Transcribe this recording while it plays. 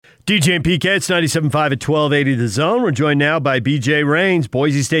DJ and PK, it's 97.5 at 1280 The Zone. We're joined now by BJ Rains,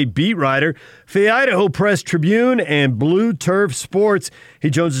 Boise State beat writer for the Idaho Press Tribune and Blue Turf Sports. He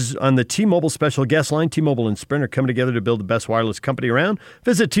joins us on the T-Mobile special guest line. T-Mobile and Sprint are coming together to build the best wireless company around.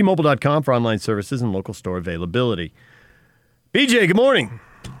 Visit T-Mobile.com for online services and local store availability. BJ, good morning.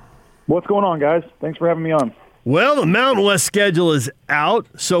 What's going on, guys? Thanks for having me on. Well, the Mountain West schedule is out,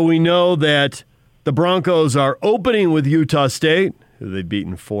 so we know that the Broncos are opening with Utah State, who they've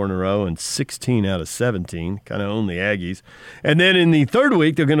beaten 4 in a row and 16 out of 17, kind of own the Aggies. And then in the third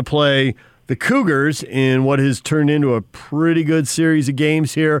week, they're going to play the Cougars in what has turned into a pretty good series of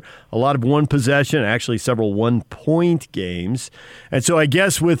games here. A lot of one possession, actually several one-point games. And so I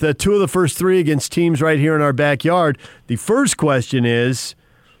guess with 2 of the first 3 against teams right here in our backyard, the first question is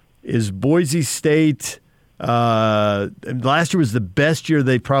Boise State last year was the best year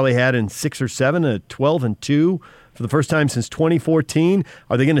they probably had in 6 or 7, 12-2. For the first time since 2014.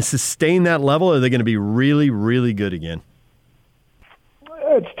 Are they going to sustain that level, or are they going to be really, really good again?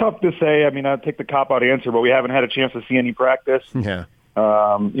 It's tough to say. I mean, I'd take the cop-out answer, but we haven't had a chance to see any practice. Yeah.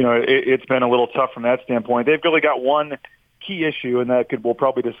 It's been a little tough from that standpoint. They've really got one key issue, and that will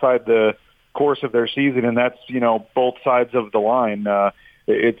probably decide the course of their season, and that's, both sides of the line.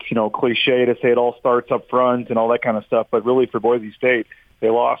 It's, cliche to say it all starts up front and all that kind of stuff, but really for Boise State, they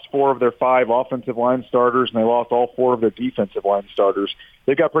lost 4 of their 5 offensive line starters, and they lost all 4 of their defensive line starters.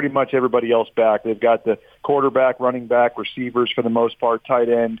 They've got pretty much everybody else back. They've got the quarterback, running back, receivers for the most part, tight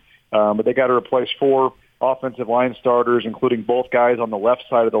end, but they got to replace 4 offensive line starters, including both guys on the left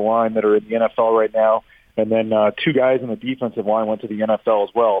side of the line that are in the NFL right now, and then 2 guys on the defensive line went to the NFL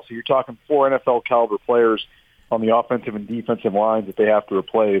as well. So you're talking 4 NFL-caliber players on the offensive and defensive lines that they have to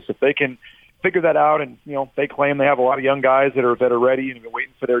replace. If they can figure that out, and they claim they have a lot of young guys that are ready and are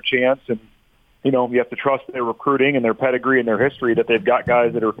waiting for their chance, and you have to trust their recruiting and their pedigree and their history that they've got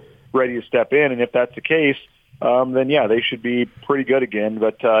guys that are ready to step in. And if that's the case, then yeah, they should be pretty good again.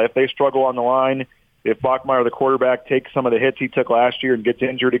 But if they struggle on the line, if Bachmeier, the quarterback, takes some of the hits he took last year and gets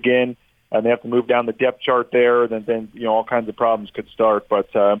injured again, and they have to move down the depth chart there, then all kinds of problems could start.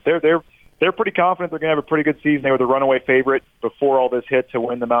 But they're pretty confident they're going to have a pretty good season. They were the runaway favorite before all this hit to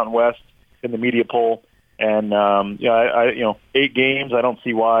win the Mountain West in the media poll, and 8 games. I don't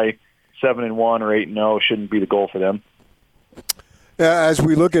see why 7-1 or 8-0 shouldn't be the goal for them. As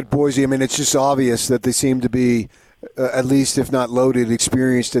we look at Boise, I mean, it's just obvious that they seem to be at least, if not loaded,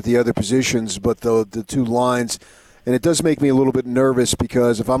 experienced at the other positions, but the 2 lines. And it does make me a little bit nervous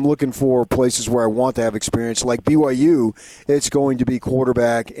because if I'm looking for places where I want to have experience, like BYU, it's going to be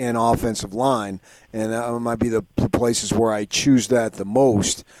quarterback and offensive line, and that might be the places where I choose that the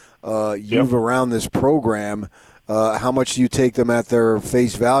most. You've around this program, how much do you take them at their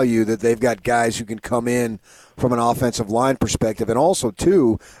face value that they've got guys who can come in from an offensive line perspective, and also,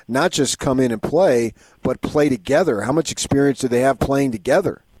 too, not just come in and play, but play together? How much experience do they have playing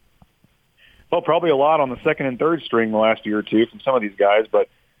together? Well, probably a lot on the second and third string the last year or two from some of these guys, but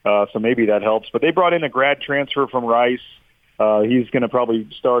so maybe that helps. But they brought in a grad transfer from Rice. He's going to probably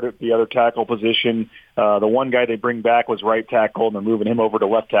start at the other tackle position. The one guy they bring back was right tackle, and they're moving him over to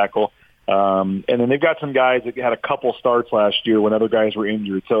left tackle. And then they've got some guys that had a couple starts last year when other guys were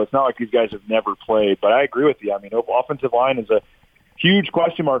injured. So it's not like these guys have never played. But I agree with you. I mean, offensive line is a huge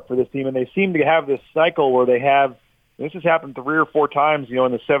question mark for this team, and they seem to have this cycle where they have – this has happened 3 or 4 times, in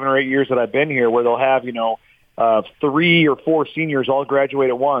the 7 or 8 years that I've been here, where they'll have, 3 or 4 seniors all graduate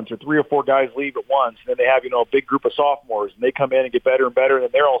at once, or 3 or 4 guys leave at once, and then they have, a big group of sophomores, and they come in and get better and better, and then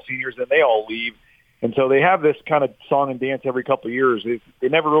they're all seniors, and they all leave. And so they have this kind of song and dance every couple of years. They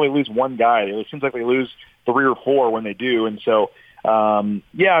never really lose one guy. It seems like they lose 3 or 4 when they do. And so, Brad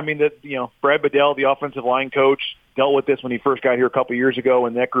Bedell, the offensive line coach, dealt with this when he first got here a couple of years ago,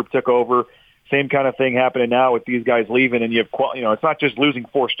 and that group took over. Same kind of thing happening now with these guys leaving, and you have, it's not just losing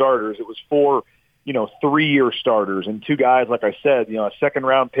 4 starters. It was 4, 3-year starters and 2 guys, like I said, a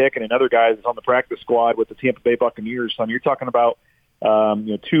second-round pick and another guy that's on the practice squad with the Tampa Bay Buccaneers. So you're talking about, 2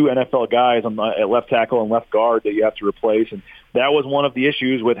 NFL guys at left tackle and left guard that you have to replace, and that was one of the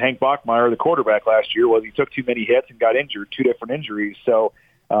issues with Hank Bachmeier, the quarterback last year, was he took too many hits and got injured, 2 different injuries. So,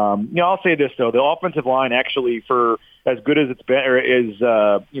 I'll say this though, the offensive line actually, for as good as it's been, is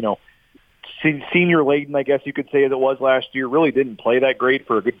senior laden, I guess you could say, as it was last year, really didn't play that great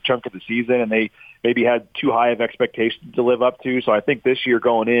for a good chunk of the season, and they maybe had too high of expectations to live up to. So I think this year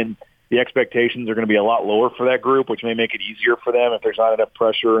going in, the expectations are going to be a lot lower for that group, which may make it easier for them if there's not enough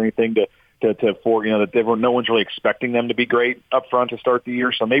pressure or anything that no one's really expecting them to be great up front to start the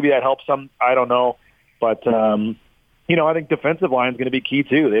year. So maybe that helps them. I don't know. But, I think defensive line is going to be key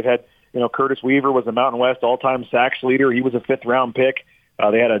too. They've had, Curtis Weaver was a Mountain West all-time sacks leader. He was a 5th-round pick.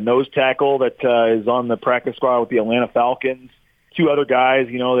 They had a nose tackle that is on the practice squad with the Atlanta Falcons. 2 other guys,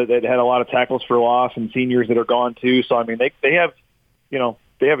 that had a lot of tackles for loss, and seniors that are gone too. So I mean, they have,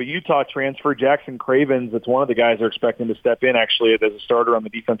 they have a Utah transfer, Jackson Cravens. That's one of the guys they're expecting to step in actually as a starter on the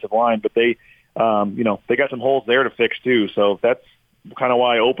defensive line. But they got some holes there to fix too. So that's kind of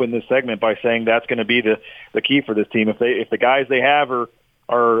why I opened this segment by saying that's going to be the key for this team. If the guys they have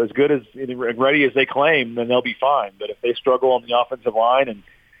are as good as ready as they claim, then they'll be fine. But if they struggle on the offensive line and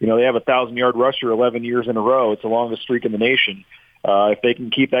they have a 1,000-yard rusher 11 years in a row, it's the longest streak in the nation. If they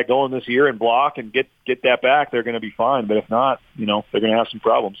can keep that going this year and block and get that back, they're going to be fine. But if not, they're going to have some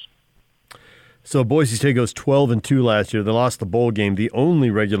problems. So Boise State goes 12-2 last year. They lost the bowl game. The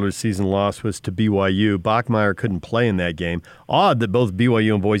only regular season loss was to BYU. Bachmeier couldn't play in that game. Odd that both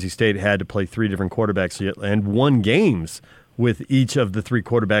BYU and Boise State had to play 3 different quarterbacks and won games with each of the 3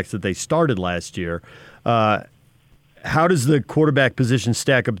 quarterbacks that they started last year. How does the quarterback position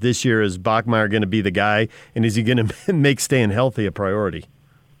stack up this year? Is Bachmeier going to be the guy, and is he going to make staying healthy a priority?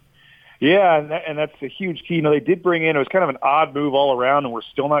 Yeah, and that's a huge key. They did bring in, it was kind of an odd move all around, and we're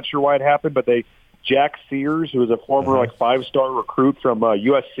still not sure why it happened, but Jack Sears, who was a former 5-star recruit from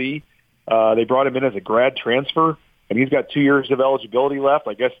USC, they brought him in as a grad transfer, and he's got 2 years of eligibility left,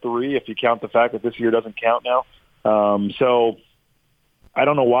 I guess 3 if you count the fact that this year doesn't count now. So I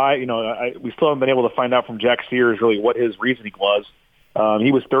don't know why. We still haven't been able to find out from Jack Sears really what his reasoning was.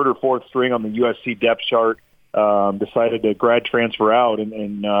 He was 3rd or 4th string on the USC depth chart, decided to grad transfer out,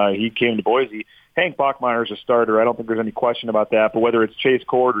 and he came to Boise. Hank Bachmeier is a starter. I don't think there's any question about that. But whether it's Chase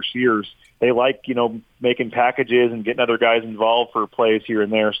Cord or Sears, they like, making packages and getting other guys involved for plays here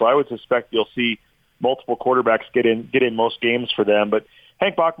and there. So I would suspect you'll see multiple quarterbacks get in most games for them. But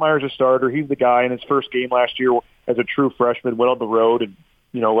Hank Bachmeier is a starter. He's the guy. In his first game last year as a true freshman, went on the road and,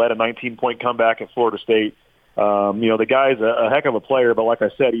 led a 19-point comeback at Florida State. The guy's a heck of a player, but like I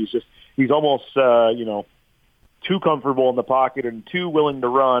said, he's almost, too comfortable in the pocket and too willing to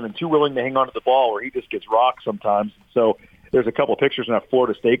run and too willing to hang on to the ball where he just gets rocked sometimes. So there's a couple of pictures in that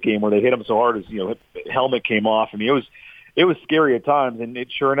Florida State game where they hit him so hard his helmet came off. I mean, it was scary at times, and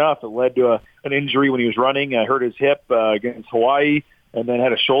sure enough, it led to an injury when he was running. I hurt his hip against Hawaii, and then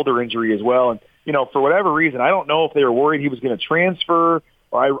had a shoulder injury as well. And for whatever reason, I don't know if they were worried he was going to transfer.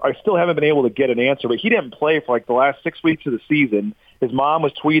 I still haven't been able to get an answer, but he didn't play for the last 6 weeks of the season. His mom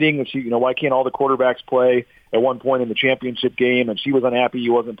was tweeting that she, why can't all the quarterbacks play at one point in the championship game, and she was unhappy he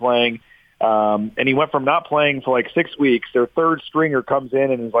wasn't playing. And he went from not playing for 6 weeks. Their 3rd stringer comes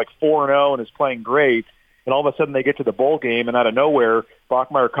in and is 4-0 and is playing great. And all of a sudden they get to the bowl game, and out of nowhere,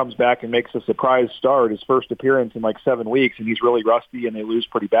 Bachmeier comes back and makes a surprise start, his first appearance in 7 weeks, and he's really rusty, and they lose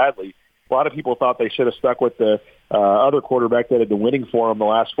pretty badly. A lot of people thought they should have stuck with the other quarterback that had been winning for them the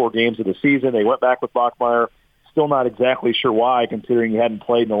last 4 games of the season. They went back with Bachmeier. Still not exactly sure why, considering he hadn't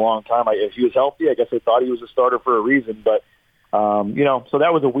played in a long time. If he was healthy, I guess they thought he was a starter for a reason. But, so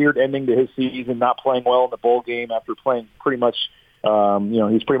that was a weird ending to his season, not playing well in the bowl game after playing pretty much,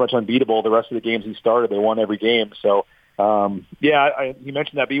 he's pretty much unbeatable. The rest of the games he started, they won every game. So, you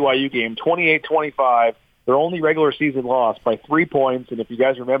mentioned that BYU game, 28-25. Their only regular season loss by 3 points. And if you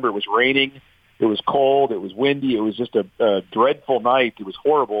guys remember, it was raining, it was cold, it was windy, it was just a dreadful night. It was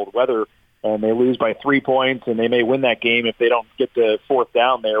horrible, the weather. And they lose by 3 points, and they may win that game if they don't get the 4th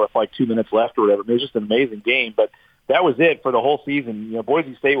down there with 2 minutes left or whatever. It was just an amazing game, but that was it for the whole season.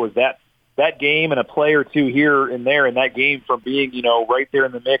 Boise State was that game and a play or two here and there in that game from being, right there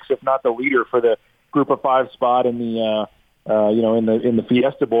in the mix, if not the leader for the Group of 5 spot in the, in the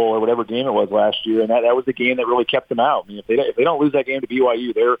Fiesta Bowl or whatever game it was last year, and that was the game that really kept them out. I mean, if they don't lose that game to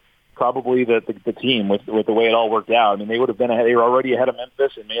BYU, they're probably the team with the way it all worked out. I mean, they would have been ahead. They were already ahead of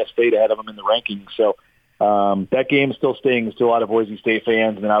Memphis, and may have stayed ahead of them in the rankings. So that game still stings to a lot of Boise State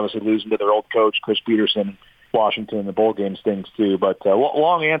fans, and then obviously losing to their old coach, Chris Peterson, in Washington, the bowl game stings too. But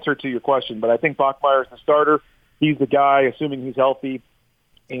long answer to your question, but I think Bachmeier is the starter. He's the guy, assuming he's healthy,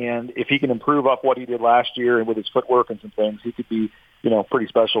 and if he can improve off what he did last year and with his footwork and some things, he could be, pretty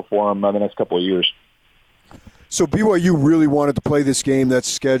special for him the next couple of years. So BYU really wanted to play this game that's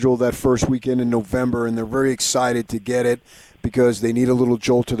scheduled that first weekend in November, and they're very excited to get it because they need a little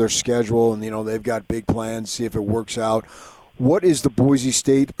jolt to their schedule, and they've got big plans, see if it works out. What is the Boise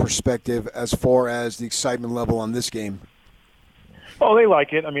State perspective as far as the excitement level on this game? Oh, they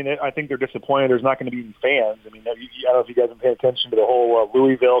like it. I mean, I think they're disappointed there's not going to be any fans. I mean, I don't know if you guys have paid attention to the whole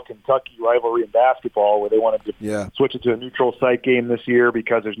Louisville-Kentucky rivalry in basketball where they wanted to switch it to a neutral site game this year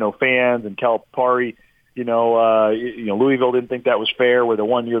because there's no fans, and Calipari, Louisville didn't think that was fair where the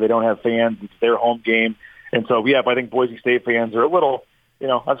one year they don't have fans, it's their home game. And so, I think Boise State fans are a little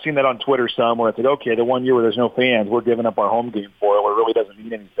I've seen that on Twitter some where it's like, okay, the one year where there's no fans, we're giving up our home game for it, where it really doesn't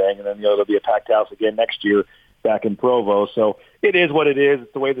mean anything. And then, there'll be a packed house again next year back in Provo. So it is what it is.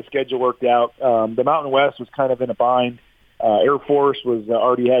 It's the way the schedule worked out. The Mountain West was kind of in a bind. Air Force was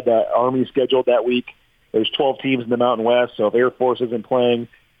already had Army scheduled that week. There's 12 teams in the Mountain West, so if Air Force isn't playing,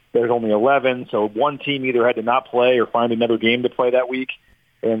 there's only 11. So one team either had to not play or find another game to play that week.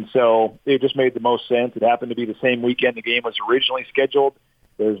 And so it just made the most sense. It happened to be the same weekend the game was originally scheduled.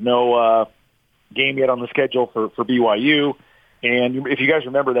 There's no game yet on the schedule for BYU. And if you guys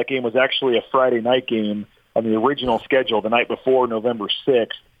remember, that game was actually a Friday night game on the original schedule the night before, November 6th.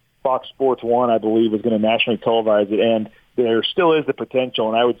 Fox Sports 1, I believe, was going to nationally televise it. And there still is the potential,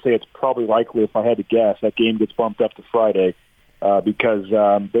 and I would say it's probably likely, if I had to guess, that game gets bumped up to Friday because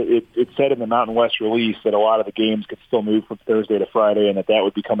it said in the Mountain West release that a lot of the games could still move from Thursday to Friday and that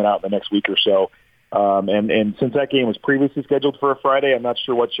would be coming out in the next week or so. And since that game was previously scheduled for a Friday, I'm not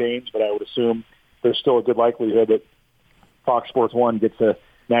sure what changed, but I would assume there's still a good likelihood that Fox Sports 1 gets a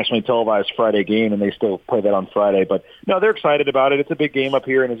nationally televised Friday game, and they still play that on Friday. But, no, they're excited about it. It's a big game up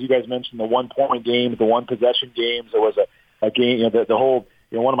here, and as you guys mentioned, the one-point games, the one-possession games, there was a game, the whole,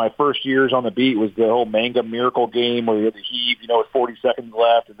 one of my first years on the beat was the whole Mangum Miracle game where you had the heave, with 40 seconds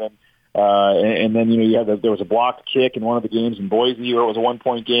left, and then you had there was a blocked kick in one of the games in Boise where it was a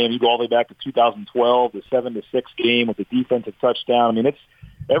one-point game. You go all the way back to 2012, the 7-6 game with the defensive touchdown. I mean, it's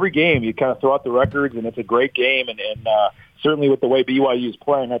every game you kind of throw out the records, and it's a great game. And certainly with the way BYU is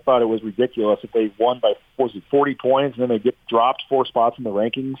playing, I thought it was ridiculous if they won by 40 points and then they get dropped 4 spots in the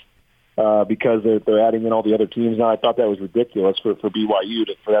rankings because they're adding in all the other teams now. I thought that was ridiculous for BYU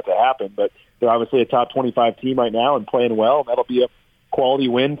for that to happen. But they're obviously a top 25 team right now and playing well, and that'll be a quality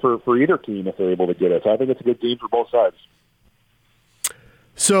win for either team if they're able to get it. So I think it's a good game for both sides.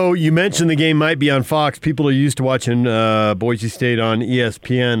 So you mentioned the game might be on Fox. People are used to watching Boise State on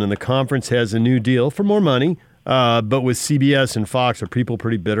ESPN, and the conference has a new deal for more money. But with CBS and Fox, are people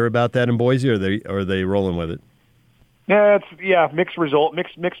pretty bitter about that in Boise, or are they rolling with it? Yeah, mixed result,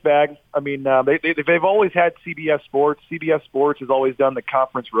 mixed bag. I mean, they've always had CBS Sports. CBS Sports has always done the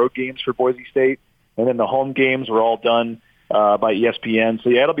conference road games for Boise State, and then the home games were all done by ESPN. So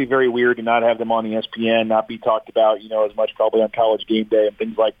yeah, it'll be very weird to not have them on ESPN, not be talked about, as much probably on College Game Day and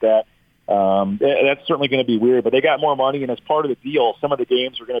things like that. That's certainly going to be weird. But they got more money, and as part of the deal, some of the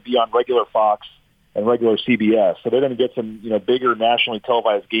games are going to be on regular Fox and regular CBS. So they're going to get some, bigger nationally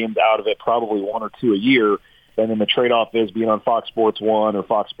televised games out of it, probably 1 or 2 a year. And then the trade-off is being on Fox Sports 1 or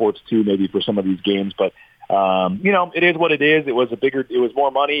Fox Sports 2 maybe for some of these games. But, it is what it is. It was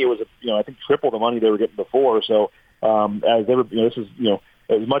more money. It was, I think triple the money they were getting before. So this is,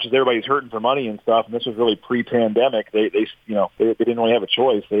 as much as everybody's hurting for money and stuff, and this was really pre-pandemic, they didn't really have a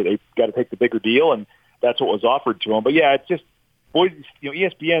choice. They got to take the bigger deal, and that's what was offered to them. But yeah, it's just, Boise,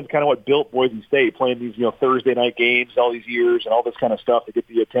 ESPN is kind of what built Boise State, playing these, Thursday night games all these years and all this kind of stuff to get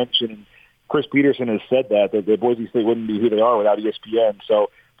the attention. And Chris Peterson has said that Boise State wouldn't be who they are without ESPN.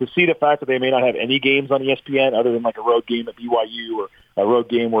 So to see the fact that they may not have any games on ESPN other than like a road game at BYU or a road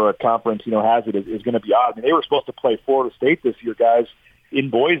game where a conference, has it is going to be odd. I mean, they were supposed to play Florida State this year, guys, in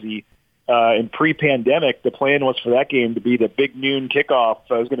Boise. In pre-pandemic, the plan was for that game to be the big noon kickoff.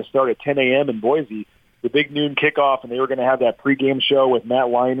 It was going to start at 10 a.m. in Boise. The big noon kickoff, and they were going to have that pregame show with Matt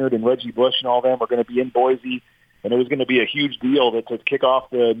Leinart and Reggie Bush and all them were going to be in Boise, and it was going to be a huge deal to kick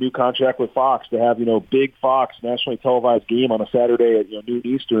off the new contract with Fox to have, big Fox nationally televised game on a Saturday at noon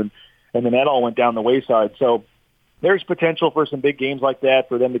Eastern, and then that all went down the wayside. So there's potential for some big games like that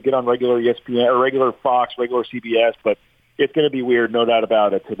for them to get on regular ESPN or regular Fox, regular CBS, but it's going to be weird, no doubt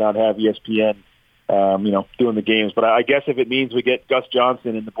about it, to not have ESPN doing the games. But I guess if it means we get Gus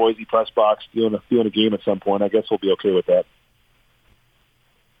Johnson in the Boise press box doing a game at some point, I guess we'll be okay with that.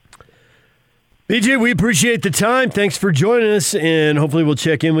 BJ, we appreciate the time. Thanks for joining us, and hopefully we'll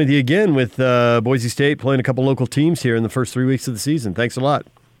check in with you again with Boise State playing a couple local teams here in the first 3 weeks of the season. Thanks a lot.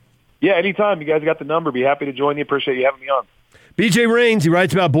 Yeah, anytime. You guys got the number. Be happy to join you. Appreciate you having me on. BJ Rains, he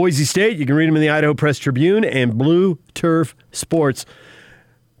writes about Boise State. You can read him in the Idaho Press Tribune and Blue Turf Sports.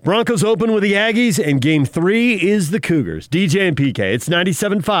 Broncos open with the Aggies, and Game 3 is the Cougars. DJ and PK, it's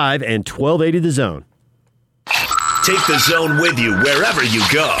 97.5 and 1280 The Zone. Take the Zone with you wherever you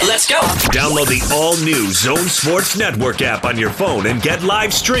go. Let's go. Download the all-new Zone Sports Network app on your phone and get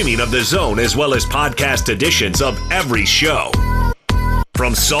live streaming of the Zone as well as podcast editions of every show.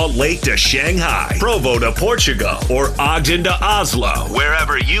 From Salt Lake to Shanghai, Provo to Portugal, or Ogden to Oslo,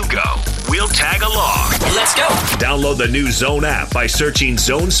 wherever you go, we'll tag along. Let's go. Download the new Zone app by searching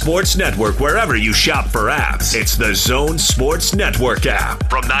Zone Sports Network wherever you shop for apps. It's the Zone Sports Network app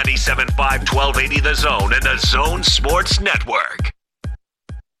from 97.5 1280 The Zone and the Zone Sports Network.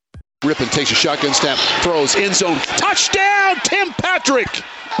 Rippon takes a shotgun snap, throws end zone. Touchdown, Tim Patrick!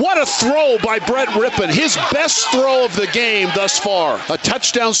 What a throw by Brett Rippon. His best throw of the game thus far. A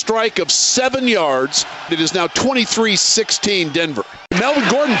touchdown strike of 7 yards. It is now 23-16 Denver. Melvin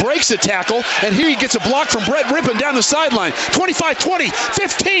Gordon breaks the tackle, and here he gets a block from Brett Rippon down the sideline. 25-20,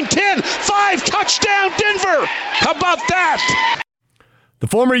 15-10, 5, touchdown Denver! How about that? The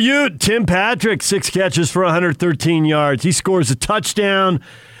former Ute, Tim Patrick, 6 catches for 113 yards. He scores a touchdown,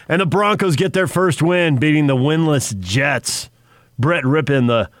 and the Broncos get their first win, beating the winless Jets. Brett Rippon,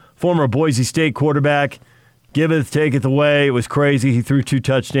 the former Boise State quarterback, giveth, taketh away. It was crazy. He threw 2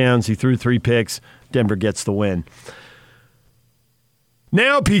 touchdowns. He threw 3 picks. Denver gets the win.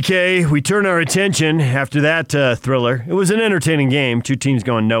 Now, PK, we turn our attention after that thriller. It was an entertaining game. 2 teams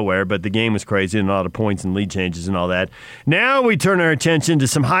going nowhere, but the game was crazy and a lot of points and lead changes and all that. Now we turn our attention to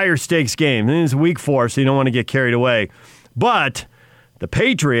some higher stakes games. It's week 4, so you don't want to get carried away. But the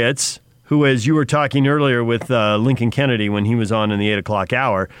Patriots, who, as you were talking earlier with Lincoln Kennedy when he was on in the 8 o'clock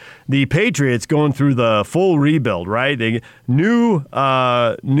hour, the Patriots going through the full rebuild, right? They new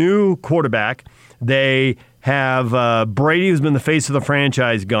quarterback. They have Brady, who's been the face of the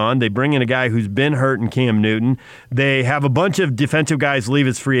franchise, gone. They bring in a guy who's been hurt in Cam Newton. They have a bunch of defensive guys leave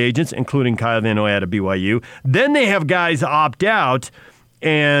as free agents, including Kyle Van Noy out of BYU. Then they have guys opt out,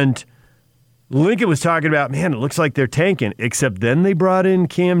 and Lincoln was talking about, man, it looks like they're tanking, except then they brought in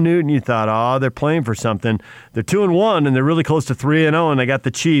Cam Newton. You thought, they're playing for something. They're 2-1, and they're really close to 3-0, and they got the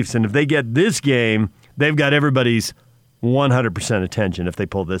Chiefs. And if they get this game, they've got everybody's 100% attention if they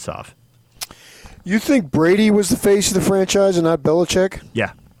pull this off. You think Brady was the face of the franchise and not Belichick?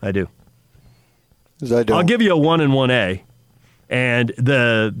 Yeah, I do. 'Cause I don't. I'll give you a 1 and 1A. And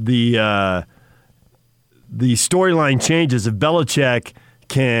the storyline changes if Belichick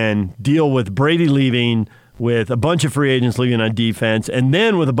can deal with Brady leaving, with a bunch of free agents leaving on defense, and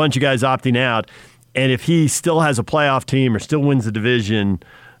then with a bunch of guys opting out. And if he still has a playoff team or still wins the division,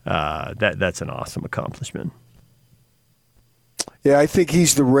 that's an awesome accomplishment. Yeah, I think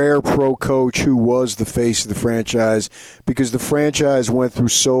he's the rare pro coach who was the face of the franchise because the franchise went through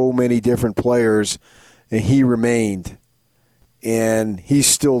so many different players, and he remained. And he's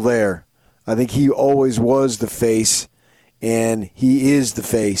still there. I think he always was the face, and he is the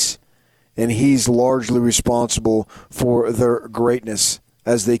face. And he's largely responsible for their greatness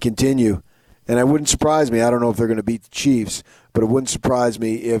as they continue. And it wouldn't surprise me. I don't know if they're going to beat the Chiefs, but it wouldn't surprise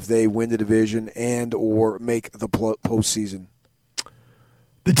me if they win the division and or make the postseason.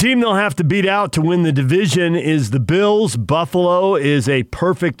 The team they'll have to beat out to win the division is the Bills. Buffalo is a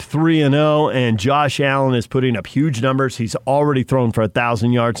perfect 3-0, and Josh Allen is putting up huge numbers. He's already thrown for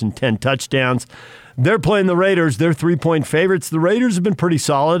 1,000 yards and 10 touchdowns. They're playing the Raiders. They're 3-point favorites. The Raiders have been pretty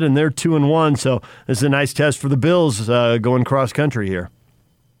solid, and they're 2-1, so this is a nice test for the Bills going cross-country here.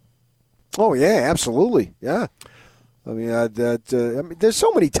 Oh, yeah, absolutely. Yeah. I mean, there's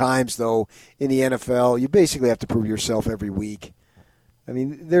so many times, though, in the NFL, you basically have to prove yourself every week. I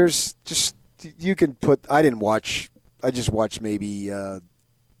mean, there's just, you can put, I just watched maybe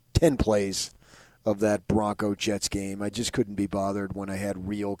 10 plays of that Bronco-Jets game. I just couldn't be bothered when I had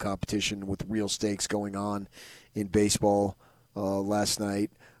real competition with real stakes going on in baseball last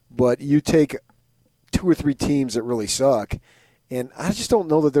night. But you take 2 or 3 teams that really suck, and I just don't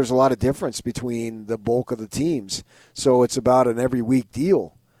know that there's a lot of difference between the bulk of the teams. So it's about an every week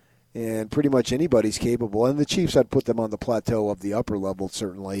deal. And pretty much anybody's capable. And the Chiefs, I'd put them on the plateau of the upper level,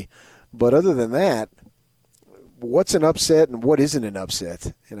 certainly. But other than that, what's an upset and what isn't an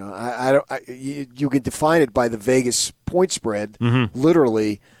upset? You know, you can define it by the Vegas point spread,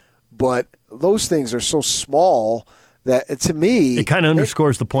 literally. But those things are so small that, to me, it kind of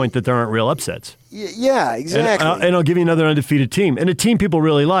underscores the point that there aren't real upsets. Yeah, exactly. And I'll give you another undefeated team, and a team people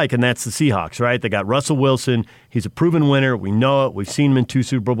really like, and that's the Seahawks, right? They got Russell Wilson. He's a proven winner. We know it. We've seen him in 2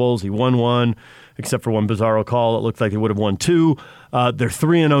 Super Bowls. He won 1, except for one bizarro call. It looked like they would have won 2. They're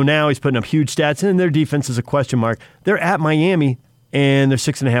 3-0 now. He's putting up huge stats, and their defense is a question mark. They're at Miami, and they're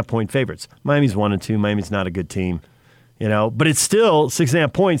 6.5-point favorites. Miami's 1-2. Miami's not a good team. You know, but it's still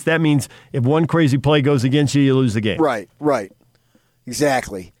 6.5 points. That means if one crazy play goes against you, you lose the game. Right.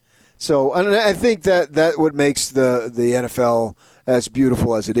 Exactly. So and I think that what makes the NFL as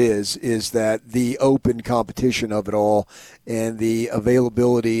beautiful as it is that the open competition of it all and the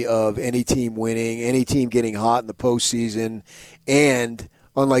availability of any team winning, any team getting hot in the postseason, and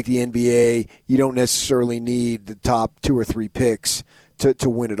unlike the NBA, you don't necessarily need the top 2 or 3 picks to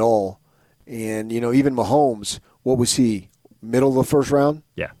win it all. And, you know, even Mahomes, what was he, middle of the first round?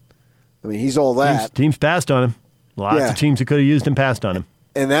 Yeah. I mean, he's all that. Teams passed on him. Lots of teams that could have used him passed on him.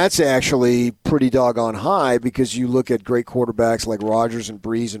 And that's actually pretty doggone high because you look at great quarterbacks like Rodgers and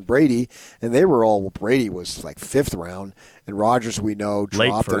Breeze and Brady, and Brady was like 5th round, and Rodgers, we know,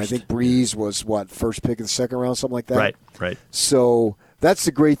 dropped. And I think Breeze was, first pick of the 2nd round, something like that? Right. So that's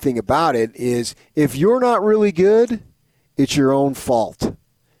the great thing about it is if you're not really good, it's your own fault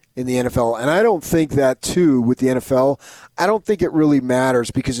in the NFL. And I don't think that, too, with the NFL. I don't think it really matters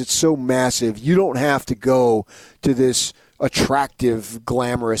because it's so massive. You don't have to go to this attractive,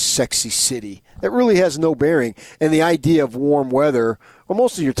 glamorous, sexy city. That really has no bearing. And the idea of warm weather, well,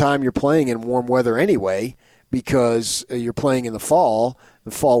 most of your time you're playing in warm weather anyway because you're playing in the fall. The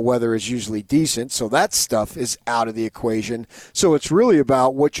fall weather is usually decent, so that stuff is out of the equation. So it's really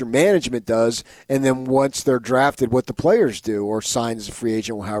about what your management does, and then once they're drafted, what the players do, or sign as a free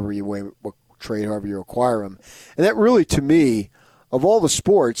agent, however you trade, however you acquire them. And that really, to me, of all the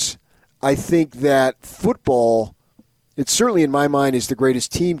sports, I think that football, it certainly in my mind is the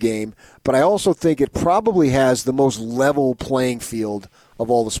greatest team game, but I also think it probably has the most level playing field of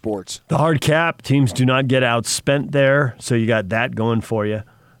all the sports. The hard cap, teams do not get outspent there, so you got that going for you.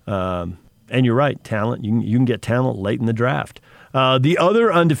 And you're right, talent. You can get talent late in the draft. The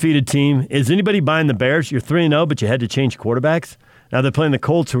other undefeated team, is anybody buying the Bears? You're 3-0, but you had to change quarterbacks. Now they're playing the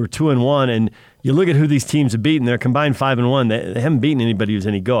Colts, who are 2-1, and you look at who these teams have beaten. They're combined 5-1. They haven't beaten anybody who's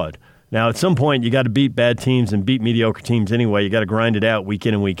any good. Now, at some point, you got to beat bad teams and beat mediocre teams anyway. You got to grind it out week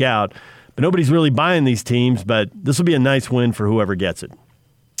in and week out. But nobody's really buying these teams, but this will be a nice win for whoever gets it.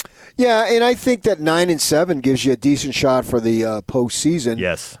 Yeah, and I think that 9-7 gives you a decent shot for the postseason.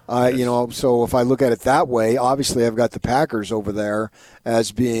 Yes. So if I look at it that way, obviously I've got the Packers over there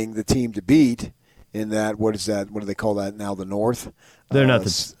as being the team to beat. In that, what is that? What do they call that now? The North. They're not.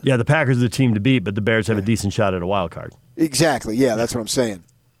 The Packers are the team to beat, but the Bears have a decent shot at a wild card. Exactly. Yeah, that's what I'm saying.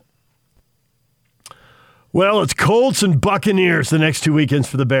 Well, it's Colts and Buccaneers the next 2 weekends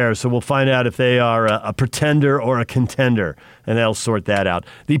for the Bears, so we'll find out if they are a pretender or a contender, and they'll sort that out.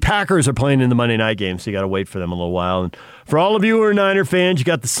 The Packers are playing in the Monday night game, so you got to wait for them a little while. And for all of you who are Niner fans, you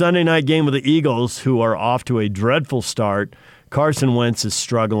got the Sunday night game with the Eagles, who are off to a dreadful start. Carson Wentz is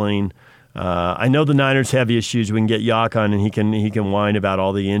struggling. I know the Niners have issues. We can get Yak on, and he can whine about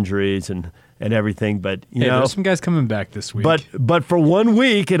all the injuries and everything. But you know, there's some guys coming back this week. But for 1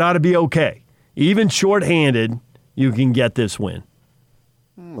 week, it ought to be okay. Even shorthanded, you can get this win.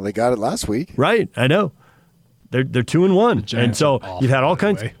 Well, they got it last week, right? I know. They're 2-1, and so you've had all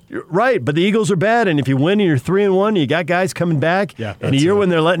kinds. Right, but the Eagles are bad, and if you win and you're 3-1, you got guys coming back. Yeah, and a year when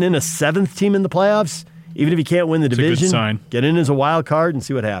they're letting in a 7th team in the playoffs, even if you can't win the division, a good sign. Get in as a wild card and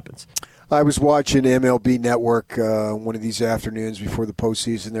see what happens. I was watching MLB Network one of these afternoons before the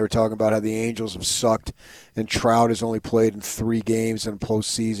postseason. They were talking about how the Angels have sucked, and Trout has only played in 3 games in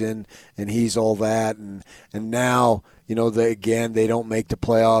postseason, and he's all that. And now, they don't make the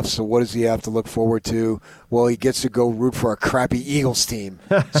playoffs. So what does he have to look forward to? Well, he gets to go root for a crappy Eagles team.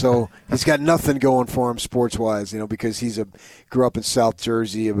 So he's got nothing going for him sports-wise, because he's grew up in South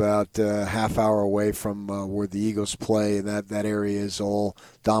Jersey, about a half hour away from where the Eagles play, and that area is all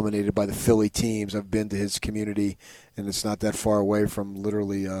dominated by the Philly teams. I've been to his community, and it's not that far away from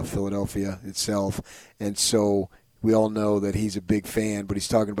literally Philadelphia itself. And so we all know that he's a big fan, but he's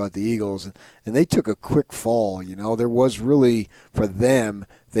talking about the Eagles, and they took a quick fall. There was really, for them,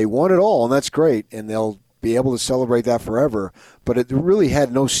 they won it all, and that's great, and they'll be able to celebrate that forever, but it really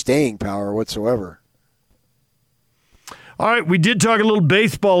had no staying power whatsoever. All right, we did talk a little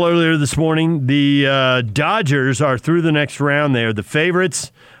baseball earlier this morning. The Dodgers are through the next round. They are the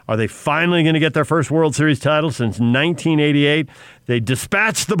favorites. Are they finally going to get their first World Series title since 1988? They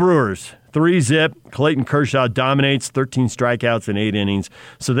dispatched the Brewers 3-0. Clayton Kershaw dominates, 13 strikeouts in 8 innings.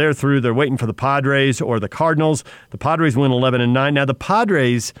 So they're through. They're waiting for the Padres or the Cardinals. The Padres win 11-9. Now, the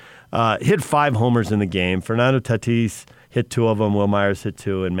Padres hit 5 homers in the game. Fernando Tatis hit 2 of them. Will Myers hit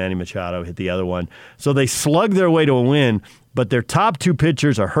 2, and Manny Machado hit the other one. So they slugged their way to a win, but their top 2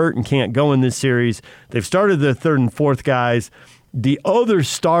 pitchers are hurt and can't go in this series. They've started their 3rd and 4th guys. The other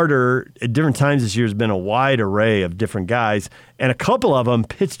starter at different times this year has been a wide array of different guys, and a couple of them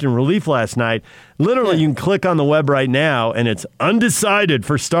pitched in relief last night. Literally, You can click on the web right now, and it's undecided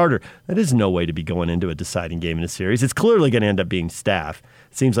for starter. That is no way to be going into a deciding game in a series. It's clearly going to end up being staff.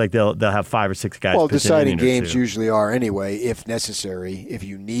 It seems like they'll have 5 or 6 guys. Well, deciding games usually are anyway, if necessary, if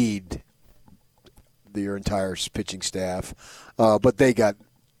you need your entire pitching staff. But they got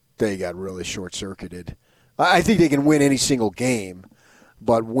really short-circuited. I think they can win any single game,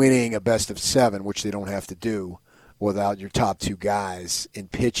 but winning a best of 7, which they don't have to do without your top 2 guys in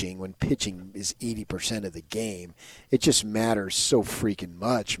pitching, when pitching is 80% of the game, it just matters so freaking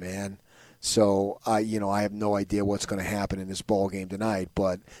much, man. So I have no idea what's going to happen in this ball game tonight,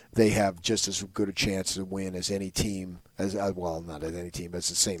 but they have just as good a chance to win as any team, not as any team, as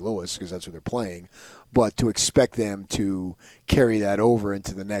St. Louis, because that's what they're playing. But to expect them to carry that over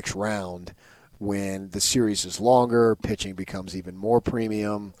into the next round when the series is longer, pitching becomes even more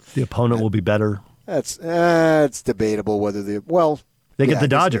premium. The opponent will be better. It's debatable whether they get the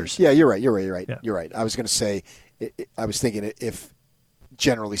Dodgers. Yeah, you're right. Yeah. You're right. I was going to say, I was thinking if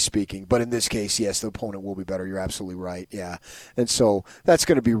generally speaking, but in this case, yes, the opponent will be better. You're absolutely right. Yeah, and so that's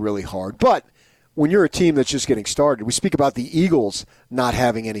going to be really hard. But when you're a team that's just getting started, we speak about the Eagles not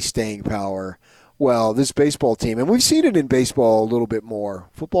having any staying power. Well, this baseball team, and we've seen it in baseball a little bit more.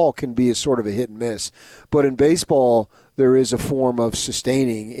 Football can be a sort of a hit and miss, but in baseball, there is a form of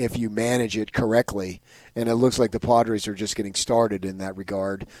sustaining if you manage it correctly, and it looks like the Padres are just getting started in that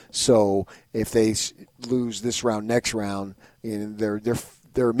regard. So if they lose this round, next round,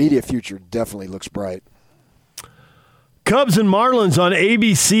 their immediate future definitely looks bright. Cubs and Marlins on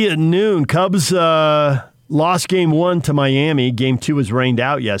ABC at noon. Cubs lost Game 1 to Miami. Game 2 was rained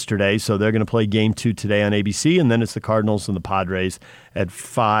out yesterday, so they're going to play Game 2 today on ABC, and then it's the Cardinals and the Padres at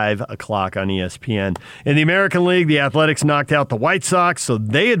 5 o'clock on ESPN. In the American League, the Athletics knocked out the White Sox, so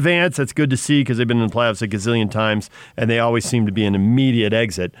they advance. That's good to see because they've been in the playoffs a gazillion times, and they always seem to be an immediate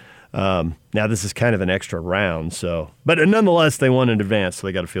exit. Now, this is kind of an extra round, but nonetheless, they won in advance, so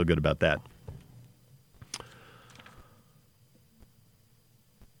they got to feel good about that.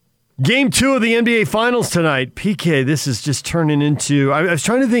 Game 2 of the NBA Finals tonight. PK, this is just turning into... I was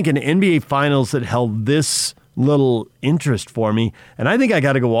trying to think an NBA Finals that held this little interest for me, and I think I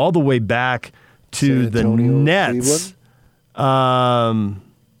got to go all the way back to the Nets.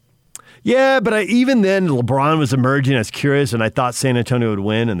 Yeah, but even then, LeBron was emerging. I was curious, and I thought San Antonio would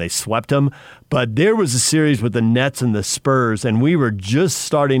win, and they swept them. But there was a series with the Nets and the Spurs, and we were just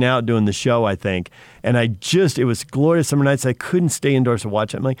starting out doing the show, I think. And it was glorious summer nights. I couldn't stay indoors to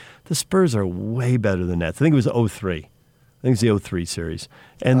watch it. I'm like, the Spurs are way better than the Nets. I think it was 0-3. I think it was the 0-3 series.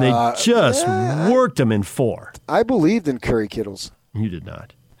 And they worked them in 4. I believed in Curry Kittles. You did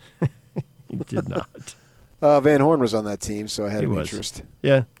not. You did not. Van Horn was on that team, so I had an interest.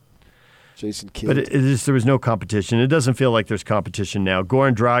 Yeah. Jason Kidd. But there was no competition. It doesn't feel like there's competition now.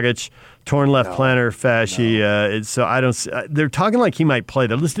 Goran Dragic, torn left plantar fascia. So I don't. They're talking like he might play.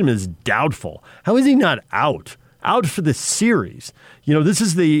 They listed him as doubtful. How is he not out? Out for the series. This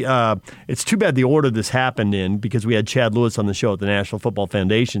is the. It's too bad the order this happened in because we had Chad Lewis on the show at the National Football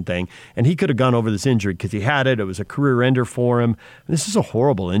Foundation thing, and he could have gone over this injury because he had it. It was a career ender for him. And this is a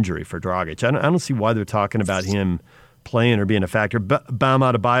horrible injury for Dragic. I don't see why they're talking about him playing or being a factor. Bam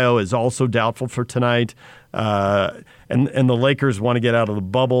Adebayo is also doubtful for tonight. And the Lakers want to get out of the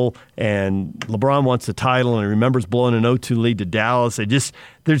bubble, and LeBron wants the title, and he remembers blowing an 0-2 lead to Dallas.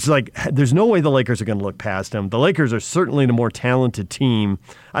 There's no way the Lakers are going to look past them. The Lakers are certainly the more talented team.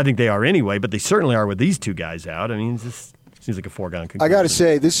 I think they are anyway, but they certainly are with these two guys out. I mean, this seems like a foregone conclusion. I got to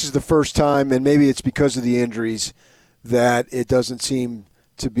say, this is the first time, and maybe it's because of the injuries, that it doesn't seem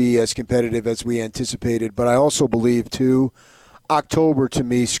to be as competitive as we anticipated. But I also believe, too, October to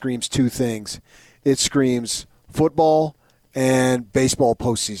me screams two things. It screams football and baseball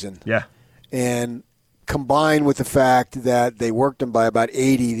postseason. Yeah. And combined with the fact that they worked them by about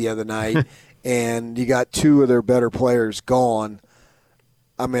 80 the other night and you got 2 of their better players gone,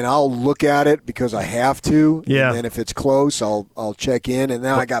 I mean, I'll look at it because I have to. Yeah. And then if it's close, I'll check in. And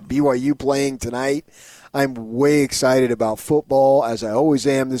now I got BYU playing tonight. I'm way excited about football, as I always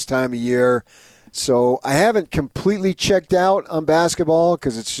am this time of year. So I haven't completely checked out on basketball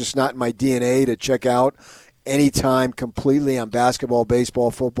because it's just not in my DNA to check out any time completely on basketball,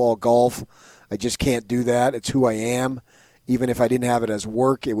 baseball, football, golf. I just can't do that. It's who I am. Even if I didn't have it as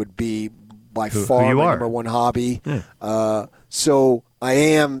work, it would be by far my number one hobby. Yeah. So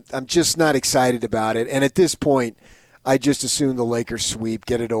I'm just not excited about it. And at this point, I just assume the Lakers sweep,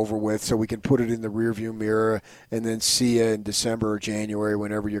 get it over with so we can put it in the rearview mirror and then see you in December or January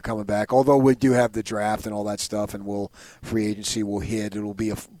whenever you're coming back. Although we do have the draft and all that stuff and free agency will hit. It'll be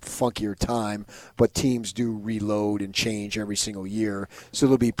a funkier time, but teams do reload and change every single year. So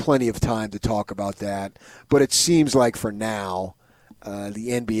there'll be plenty of time to talk about that. But it seems like for now, the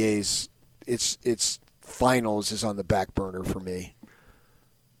NBA's its finals is on the back burner for me.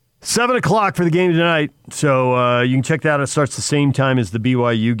 7 o'clock for the game tonight, so you can check that out. It starts the same time as the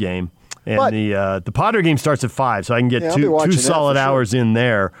BYU game. And the Potter game starts at 5, so I can get two solid hours in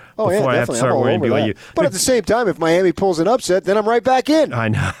there before I have to start worrying BYU. But at the same time, if Miami pulls an upset, then I'm right back in.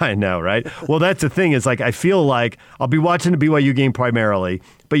 I know, right? Well, that's the thing is, I feel like I'll be watching the BYU game primarily,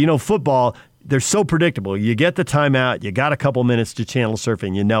 but football, they're so predictable. You get the timeout, you got a couple minutes to channel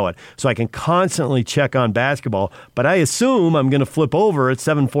surfing, you know it. So I can constantly check on basketball, but I assume I'm going to flip over at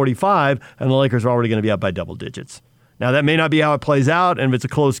 7:45 and the Lakers are already going to be up by double digits. Now, that may not be how it plays out, and if it's a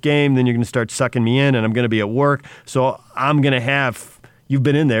close game, then you're going to start sucking me in, and I'm going to be at work. So I'm going to have, you've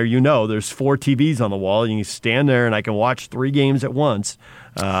been in there, you know, there's 4 TVs on the wall. You can stand there, and I can watch 3 games at once.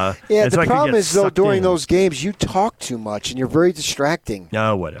 The problem is, though, during those games, you talk too much, and you're very distracting.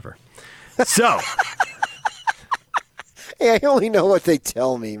 No, whatever. So. Hey, I only know what they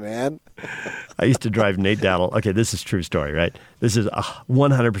tell me, man. I used to drive Nate Dowdle. Okay, this is a true story, right? This is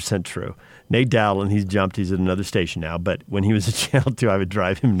 100% true. Nate Dowdle, and he's at another station now, but when he was at Channel 2, I would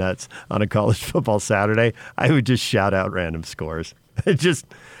drive him nuts on a college football Saturday. I would just shout out random scores. Just,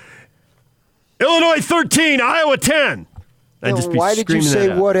 Illinois 13, Iowa 10. Why did you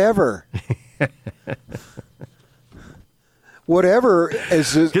say whatever? Whatever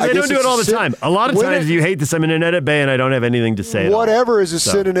is because I don't do it all the time. A lot of times you hate this. I'm in an edit bay and I don't have anything to say. Whatever is a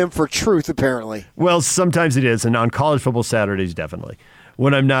synonym for truth, apparently. Well, sometimes it is, and on college football Saturdays, definitely.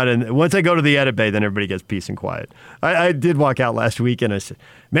 When I'm not in, once I go to the edit bay, then everybody gets peace and quiet. I did walk out last week and I said,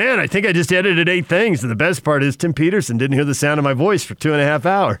 "Man, I think I just edited 8 things." And the best part is Tim Peterson didn't hear the sound of my voice for 2.5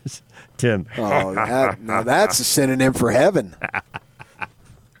 hours. Tim. Oh, now that's a synonym for heaven.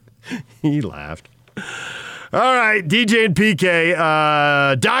 He laughed. All right, DJ and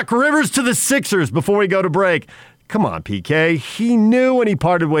PK. Doc Rivers to the Sixers before we go to break. Come on, PK. He knew when he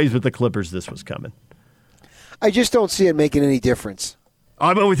parted ways with the Clippers this was coming. I just don't see it making any difference.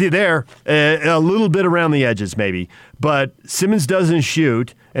 I'm with you there. A little bit around the edges, maybe. But Simmons doesn't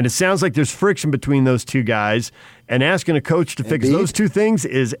shoot, and it sounds like there's friction between those two guys. And asking a coach to fix those two things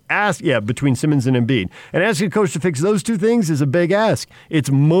is between Simmons and Embiid. And asking a coach to fix those two things is a big ask.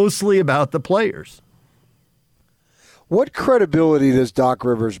 It's mostly about the players. What credibility does Doc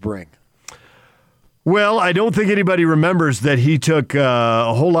Rivers bring? Well, I don't think anybody remembers that he took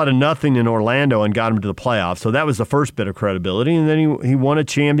a whole lot of nothing in Orlando and got him to the playoffs. So that was the first bit of credibility. And then he won a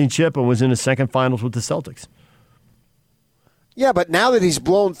championship and was in his second finals with the Celtics. Yeah, but now that he's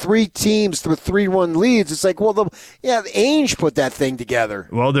blown 3 teams with 3-1 leads, it's like, well, Ainge put that thing together.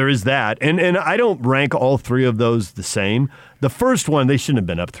 Well, there is that. And I don't rank all 3 of those the same. The first one, they shouldn't have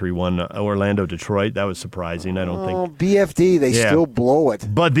been up 3-1, Orlando-Detroit. That was surprising, I don't think. BFD, they still blow it.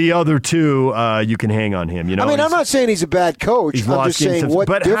 But the other 2, you can hang on him. You know, I'm not saying he's a bad coach. I'm just saying what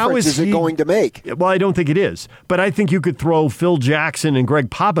difference is it going to make? Well, I don't think it is. But I think you could throw Phil Jackson and Greg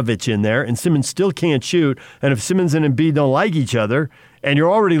Popovich in there, and Simmons still can't shoot. And if Simmons and Embiid don't like each other, and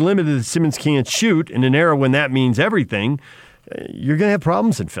you're already limited that Simmons can't shoot in an era when that means everything, you're going to have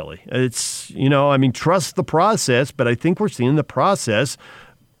problems in Philly. It's, trust the process, but I think we're seeing the process,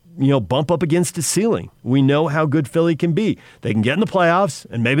 bump up against the ceiling. We know how good Philly can be. They can get in the playoffs,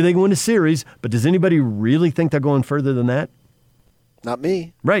 and maybe they can win a series, but does anybody really think they're going further than that? Not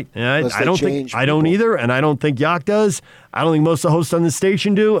me. Right. And I don't either, and I don't think Yak does. I don't think most of the hosts on the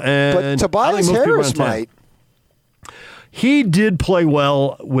station do. And but Tobias Harris might. He did play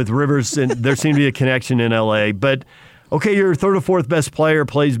well with Rivers, and there seemed to be a connection in L.A., but okay, your 3rd or 4th best player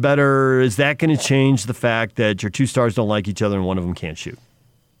plays better. Is that going to change the fact that your 2 stars don't like each other and one of them can't shoot?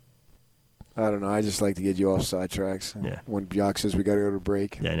 I don't know. I just like to get you off sidetracks. Yeah. When Bjork says we got to go to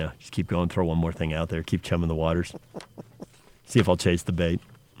break. Yeah, I know. Just keep going. Throw one more thing out there. Keep chumming the waters. See if I'll chase the bait.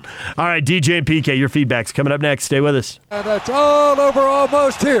 All right, DJ and PK, your feedback's coming up next. Stay with us. And that's all over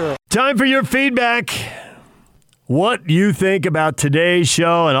almost here. Time for your feedback. What you think about today's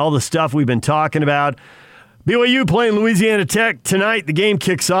show and all the stuff we've been talking about. BYU playing Louisiana Tech tonight. The game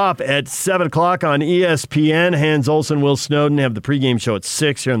kicks off at 7 o'clock on ESPN. Hans Olsen, Will Snowden have the pregame show at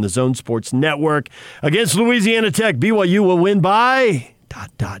 6 here on the Zone Sports Network. Against Louisiana Tech, BYU will win by ...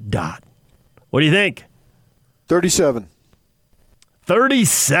 What do you think? 37.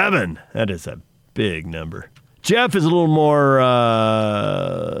 37. That is a big number. Jeff is a little more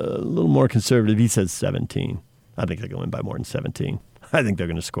conservative. He says 17. I think they're going to win by more than 17. I think they're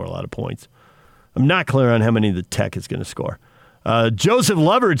going to score a lot of points. I'm not clear on how many the Tech is going to score. Joseph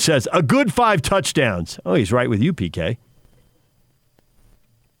Lovard says, a good 5 touchdowns. Oh, he's right with you, PK.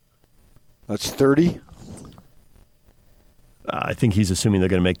 That's 30? I think he's assuming they're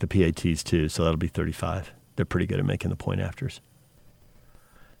going to make the PATs too, so that'll be 35. They're pretty good at making the point afters.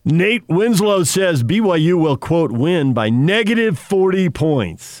 Nate Winslow says BYU will, quote, win by negative 40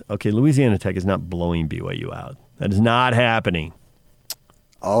 points. Okay, Louisiana Tech is not blowing BYU out. That is not happening.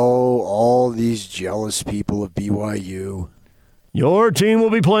 Oh, all these jealous people of BYU. Your team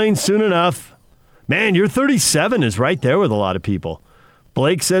will be playing soon enough. Man, your 37 is right there with a lot of people.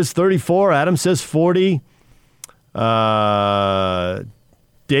 Blake says 34. Adam says 40. Dave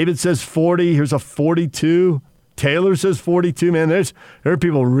David says 40. Here's a 42. Taylor says 42. Man, there are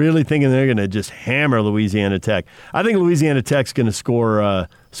people really thinking they're going to just hammer Louisiana Tech. I think Louisiana Tech's going to score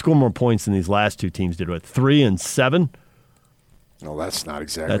more points than these last two teams did. What, 3 and 7? No, that's not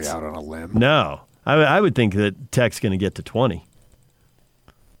exactly out on a limb. No. I would think that Tech's going to get to 20.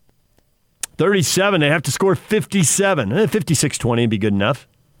 37, they have to score 57. 56-20 would be good enough.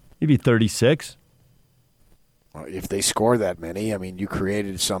 Maybe 36. Well, if they score that many, I mean, you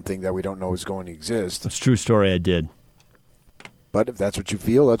created something that we don't know is going to exist. It's a true story, I did. But if that's what you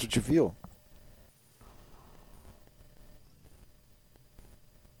feel, that's what you feel.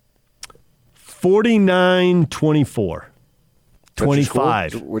 49-24.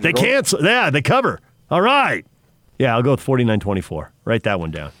 25. They cancel. Yeah, they cover. All right. Yeah, I'll go with 49-24. Write that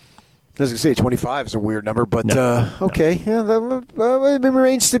one down. I was going to say 25 is a weird number, but okay. Yeah, it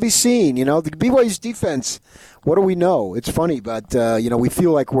remains to be seen. You know, the BYU's defense, what do we know? It's funny, but, we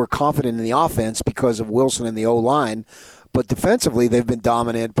feel like we're confident in the offense because of Wilson and the O-line. But defensively, they've been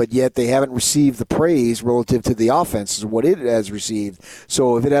dominant, but yet they haven't received the praise relative to the offense as what it has received.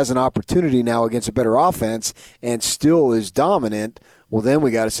 So if it has an opportunity now against a better offense and still is dominant, well, then we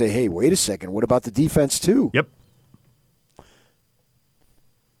got to say, hey, wait a second. What about the defense too? Yep.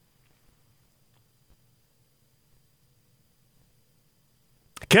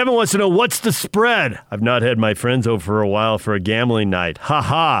 Kevin wants to know, what's the spread? I've not had my friends over for a while for a gambling night. Ha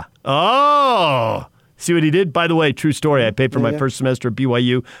ha. Oh. See what he did? By the way, true story. I paid for my first semester at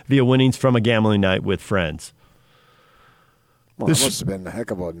BYU via winnings from a gambling night with friends. Well, it must have been a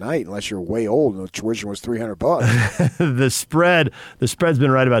heck of a night, unless you're way old and the tuition was $300. The spread's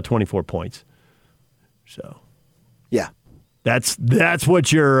been right about 24 points. So, yeah, that's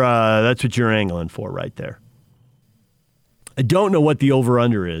what you're angling for right there. I don't know what the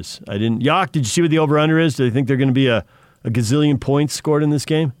over/under is. Yak, did you see what the over/under is? Do you think they're going to be a gazillion points scored in this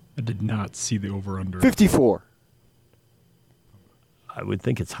game? I did not see the over/under. 54. I would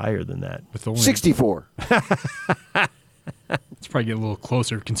think it's higher than that. With only 64. It's probably get a little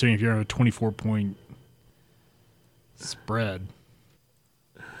closer considering if you're on a 24-point spread.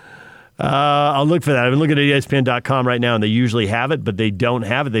 I'll look for that. I've been looking at ESPN.com right now, and they usually have it, but they don't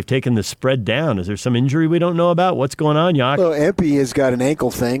have it. They've taken the spread down. Is there some injury we don't know about? What's going on, Yak? Well, Empey has got an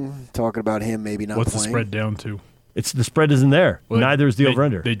ankle thing. Talking about him maybe not What's playing. the spread down to? It's the spread isn't there. Well, neither is the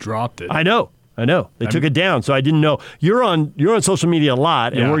over/under. They dropped it. I know. They took it down, so I didn't know. You're on social media a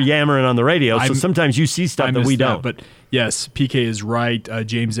lot, and we're yammering on Sometimes so sometimes you see stuff that we don't. But yes, PK is right.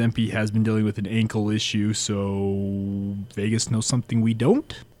 James Empey has been dealing with an ankle issue, so Vegas knows something we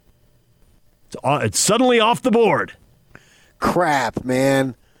don't. It's suddenly off the board. Crap,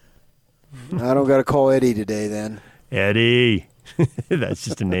 man. I don't got to call Eddie today then. Eddie. That's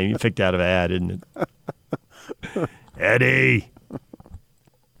just a name you picked out of an ad, isn't it? Eddie.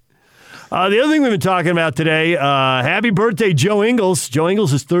 The other thing we've been talking about today, happy birthday, Joe Ingles. Joe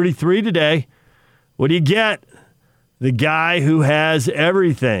Ingles is 33 today. What do you get? The guy who has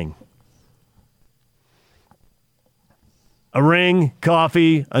everything. A ring,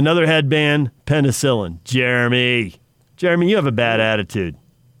 coffee, another headband, penicillin. Jeremy, you have a bad attitude.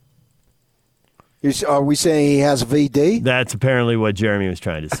 Are we saying he has VD? That's apparently what Jeremy was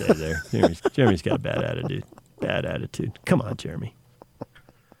trying to say there. Jeremy's got a bad attitude. Bad attitude. Come on, Jeremy.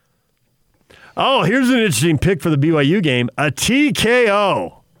 Oh, here's an interesting pick for the BYU game. A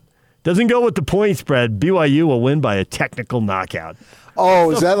TKO. Doesn't go with the point spread. BYU will win by a technical knockout.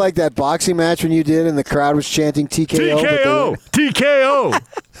 Oh, is that like that boxing match when you did and the crowd was chanting TKO?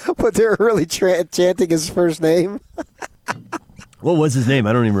 TKO! But they were really chanting his first name? What was his name?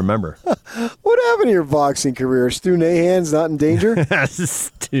 I don't even remember. What happened to your boxing career? Stu Nahan's not in danger?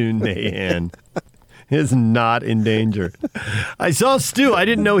 Stu Nahan is not in danger. I saw Stu. I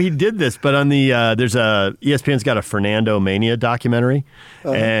didn't know he did this, but on the ESPN's got a Fernando Mania documentary,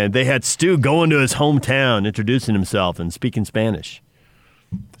 and they had Stu going to his hometown, introducing himself and speaking Spanish.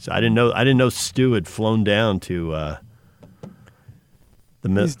 So I didn't know Stu had flown down to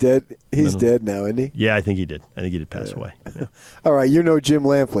He's dead. He's dead now, isn't he? Yeah, I think he did. I think he did pass away. Yeah. All right, you know Jim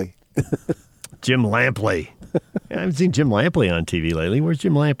Lampley. Jim Lampley. Yeah, I haven't seen Jim Lampley on TV lately. Where's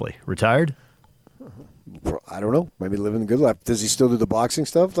Jim Lampley? Retired? I don't know. Maybe living the good life. Does he still do the boxing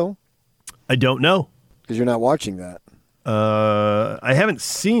stuff, though? I don't know. Because you're not watching that. I haven't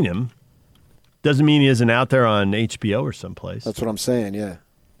seen him. Doesn't mean he isn't out there on HBO or someplace. That's what I'm saying, yeah.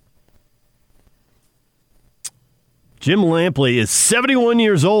 Jim Lampley is 71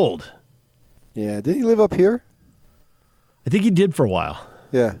 years old. Yeah, did he live up here? I think he did for a while.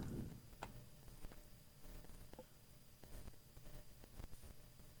 Yeah.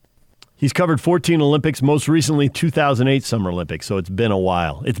 He's covered 14 Olympics, most recently 2008 Summer Olympics, so it's been a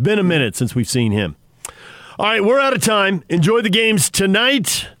while. It's been a minute since we've seen him. All right, we're out of time. Enjoy the games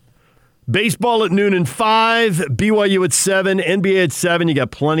tonight. Baseball at noon and 5, BYU at 7, NBA at 7. You got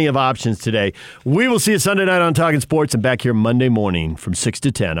plenty of options today. We will see you Sunday night on Talking Sports and back here Monday morning from 6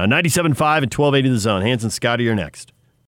 to 10 on 97.5 and 1280 The Zone. Hans and Scotty are next.